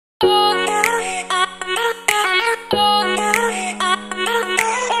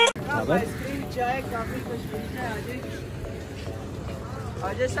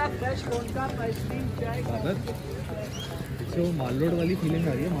इससे वो माल रोड वाली फीलिंग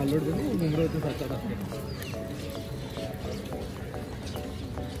आ रही है। माल रोड पे वो घूम रहे होते साथ साथ आपके।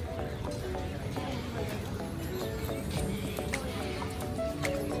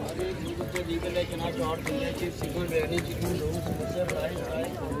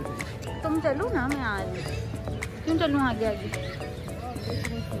 तुम चलो ना, मैं आ रही हूँ। क्यों चलूँ आगे आगे?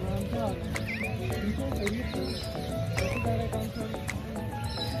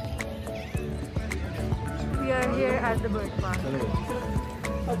 We are here at the bird park.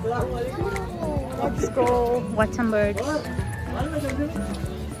 Let's go watch some birds.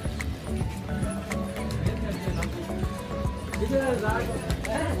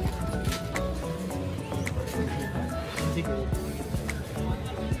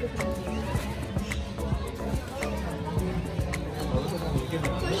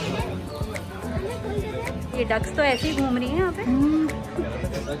 ये डक्स तो ऐसे ही घूम रही हैं यहाँ पे।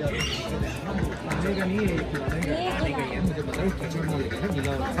 मुझे पता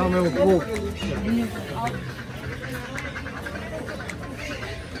है मैं वो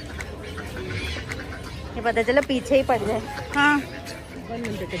ये पता चला पीछे ही पड़ जाए। हाँ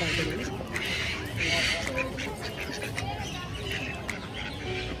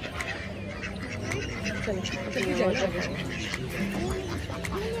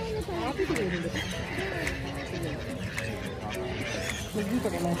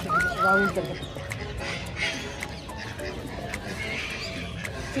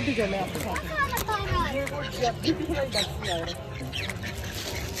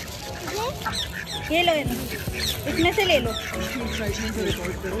ये लो, इसमें से ले लो।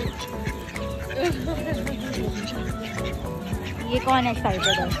 ये कौन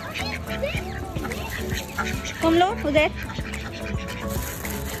एक्साइटेड है? तुम लो उधर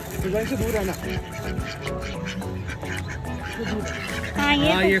से दूर है ना। हाँ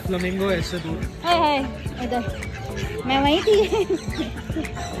ये फ्लेमिंगो है, इससे दूर है इधर। मैं वहीं थी।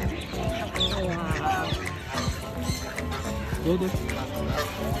 दो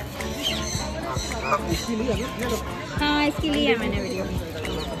इसके लिए हाँ इसके लिए है मैंने वीडियो।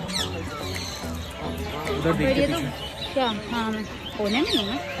 वीडियो तो क्या? हाँ मैं कोने में हूँ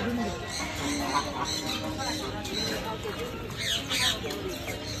ना।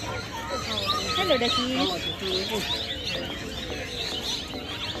 हेलो डकी।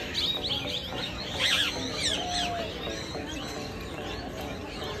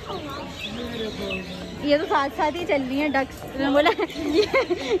 ये तो साथ साथ ही चल रही हैं डक्स। मैं बोला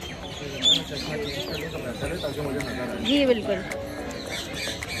जी बिल्कुल।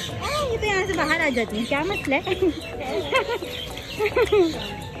 ये तो यहाँ से बाहर आ जाती हैं, क्या मसला है?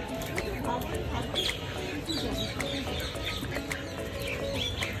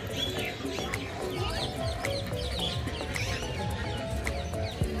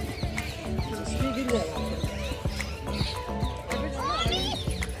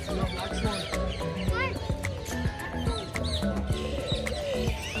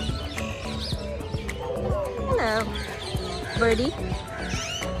 Birdie.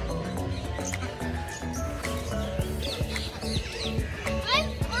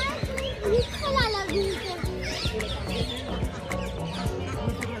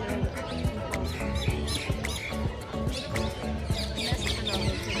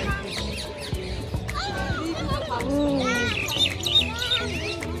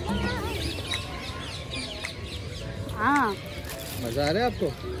 हाँ मजा आ रहा है आपको?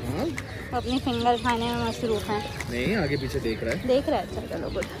 हाँ अपनी फिंगर खाने में मसरूफ हैं। नहीं आगे पीछे देख रहा है। देख रहा है। अच्छा चलो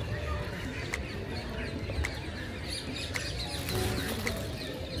good.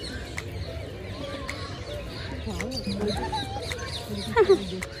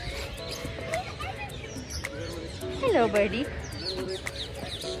 Hello birdie.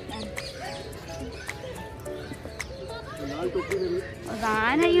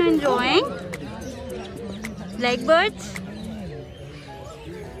 Are you enjoying? Like birds?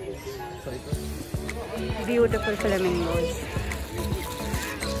 Beautiful flamingos.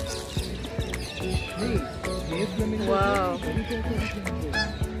 Wow.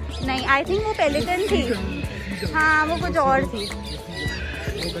 नहीं, I think वो पेलिकन थी। हाँ वो कुछ और थी।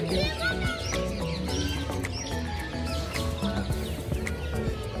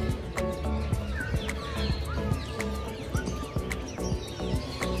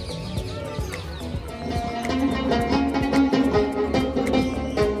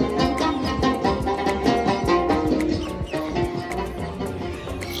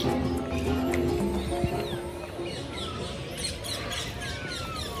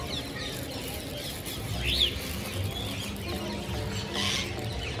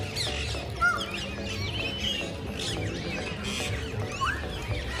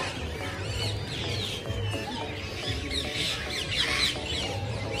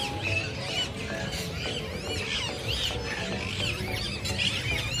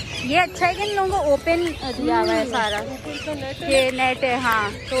 ये अच्छा है कि इन लोगों को ओपन दिया हुआ है सारा, ये नेट है।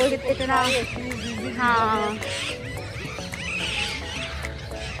 हाँ तो इतना, हाँ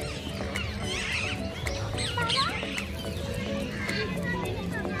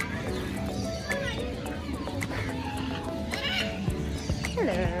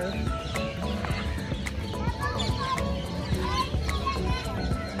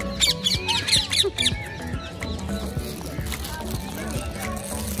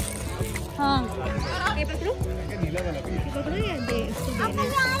हाँ ये पकड़ो, नीला वाला भी है। पकड़ो ये दे इसको दे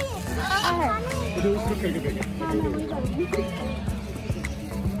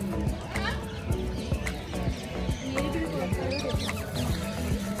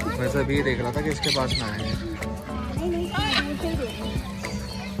वैसे भी देख रहा था कि इसके पास ना आए।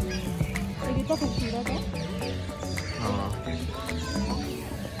 ये तो खूबसूरत है। हाँ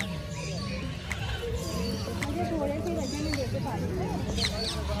मुझे थोड़े से वजन में देते पानी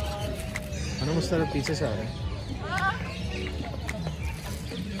उस तरफ पीछे से आ रहे हैं।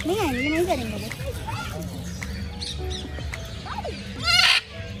 नहीं आएंगे, नहीं करेंगे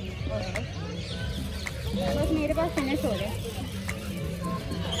बस मेरे पास फिनिश हो रहे हैं।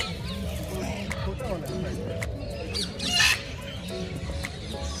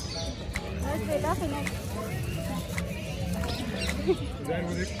 बस बेटा फिनिश।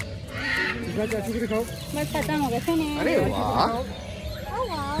 चाचू को दिखाओ। बस खत्म हो गया फिनिश। अरे वाह,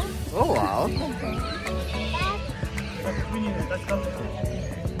 ओह वाह।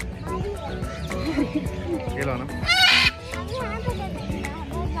 ये लो ना।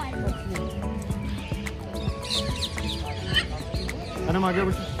 अनम आ गया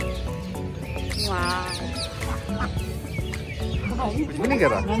कुछ? कुछ भी नहीं कर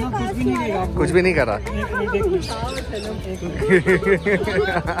रहा, कुछ भी नहीं कर रहा।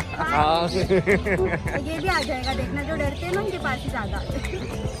 ये भी आ जाएगा, देखना जो डरते हैं ना उनके पास ही ज्यादा।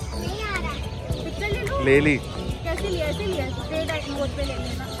 नहीं आ रहा, पिक्चर ले लो। ले ली। कैसे लिया? ऐसे लिया, स्ट्रेट मोड पे ले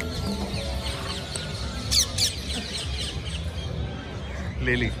लेना।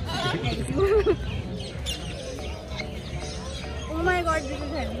 ले ली। Oh my God, this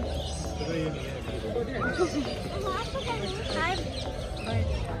is heavy.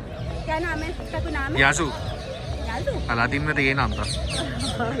 क्या नाम है इसका? कोई नाम है? यासू। यासू? अलादीन में तो यही नाम था।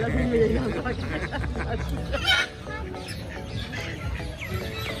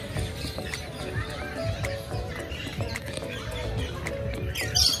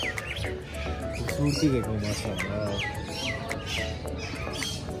 खूबसूरती देखो माशाल्लाह।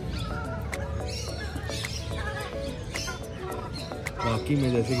 बाकी में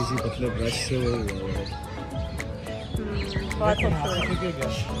जैसे किसी पतले ब्रश से वो बहुत खूबसूरत।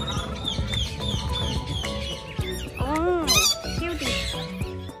 क्यूटी।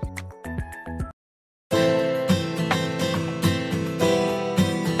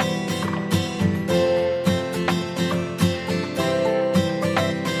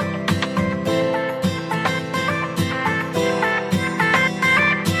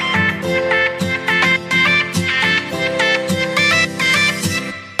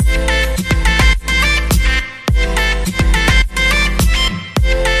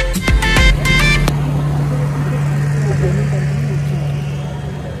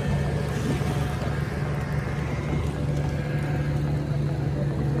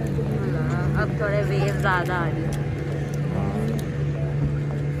 अब थोड़े वेव ज्यादा आ रही है।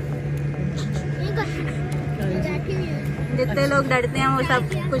 जितने लोग डरते हैं वो सब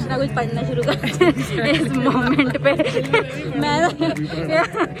कुछ ना कुछ पढ़ना शुरू करते हैं इस मोमेंट पे। मैं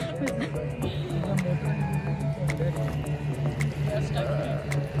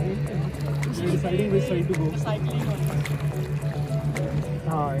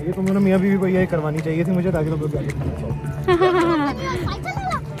हाँ, ये तो मैंने मियाँ बीवी को यही करवानी चाहिए थी मुझे, ताकि तुम लोग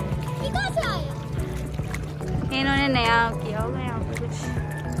इन्होंने नया किया होगा यहाँ पे कुछ।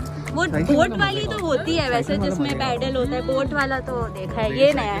 वो बोट वाली तो होती है वैसे, जिसमें पैडल होता है, बोट वाला तो देखा है,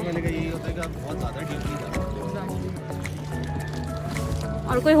 ये नया है।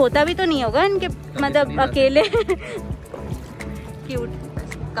 और कोई होता भी तो नहीं होगा इनके, मतलब अकेले क्यूट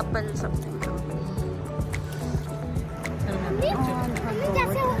कपल सब।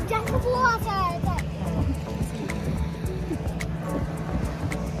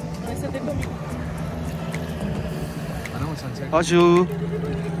 Ashu,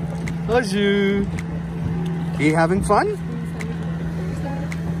 Ashu, are you having fun?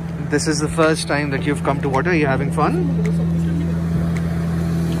 This is the first time that you've come to water. Are you having fun?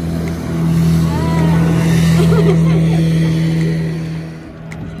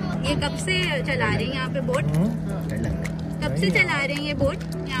 ये कब से चला रहे हैं यहाँ पे बोट? कब से चला रहे हैं ये बोट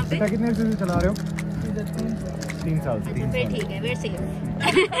यहाँ पे? कितने देर से चला रहे हो? 3 साल। फिर ठीक है, we're safe.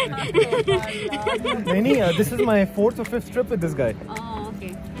 नहीं, this is my 4th or 5th trip with this guy. Oh,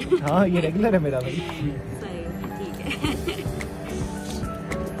 okay. हाँ, ये रेगुलर है मेरा भाई। सही है, ठीक है।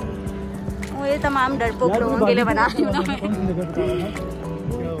 वो ये तमाम डरपोक लोगों के लिए बना रही हूँ ना मैं।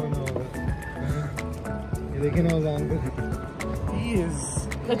 ये देखिए ना उजान को।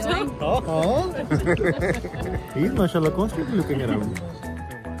 He's mashallah constantly looking around.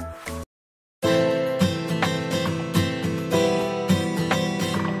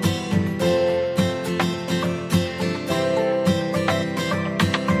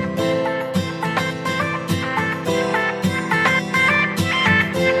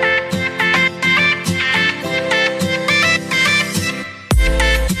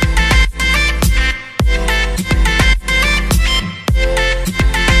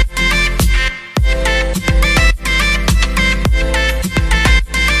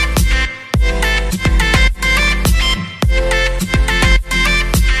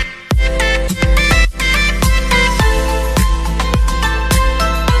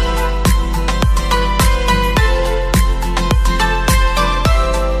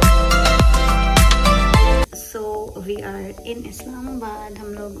 इन इस्लामाबाद हम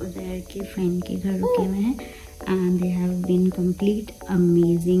लोग उज़ैर के फ्रेंड के घर रुके हुए हैं and they have been complete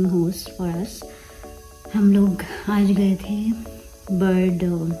amazing host for us. हम लोग आज गए थे bird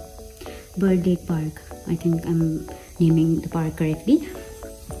date park, I think I am naming the park correctly,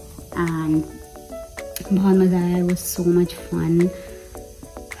 and बहुत मज़ा आया। It was so much fun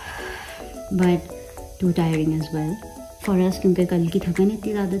but to tiring as well for us, क्योंकि कल की थकान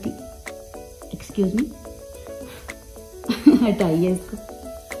इतनी ज़्यादा थी। एक्सक्यूज मी, हटाइए इसको।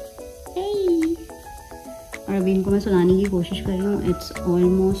 और अभी इनको मैं सुलाने की कोशिश कर रही हूँ। It's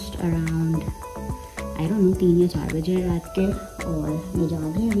almost around I don't know 3 या 4 बजे रात के, और मैं जाग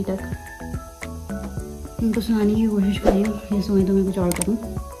रही अभी तक। इनको सुलाने की कोशिश कर रही हूँ, ये सोए तो मैं कुछ और करूँ।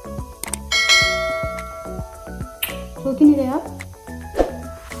 सो क्यों नहीं रहे आप?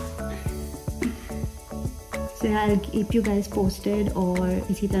 So I'll keep you guys posted, और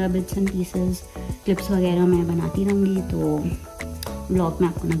इसी तरह बिट्स एंड पीसेस क्लिप्स वगैरह मैं बनाती रहूँगी, तो ब्लॉग में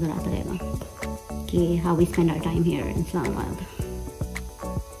आपको नज़र आता रहेगा कि how we spend our time here in Islamabad.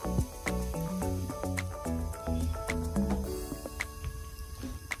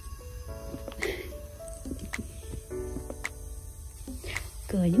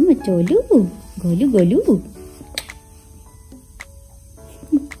 Golu मचोलू, Golu Golu.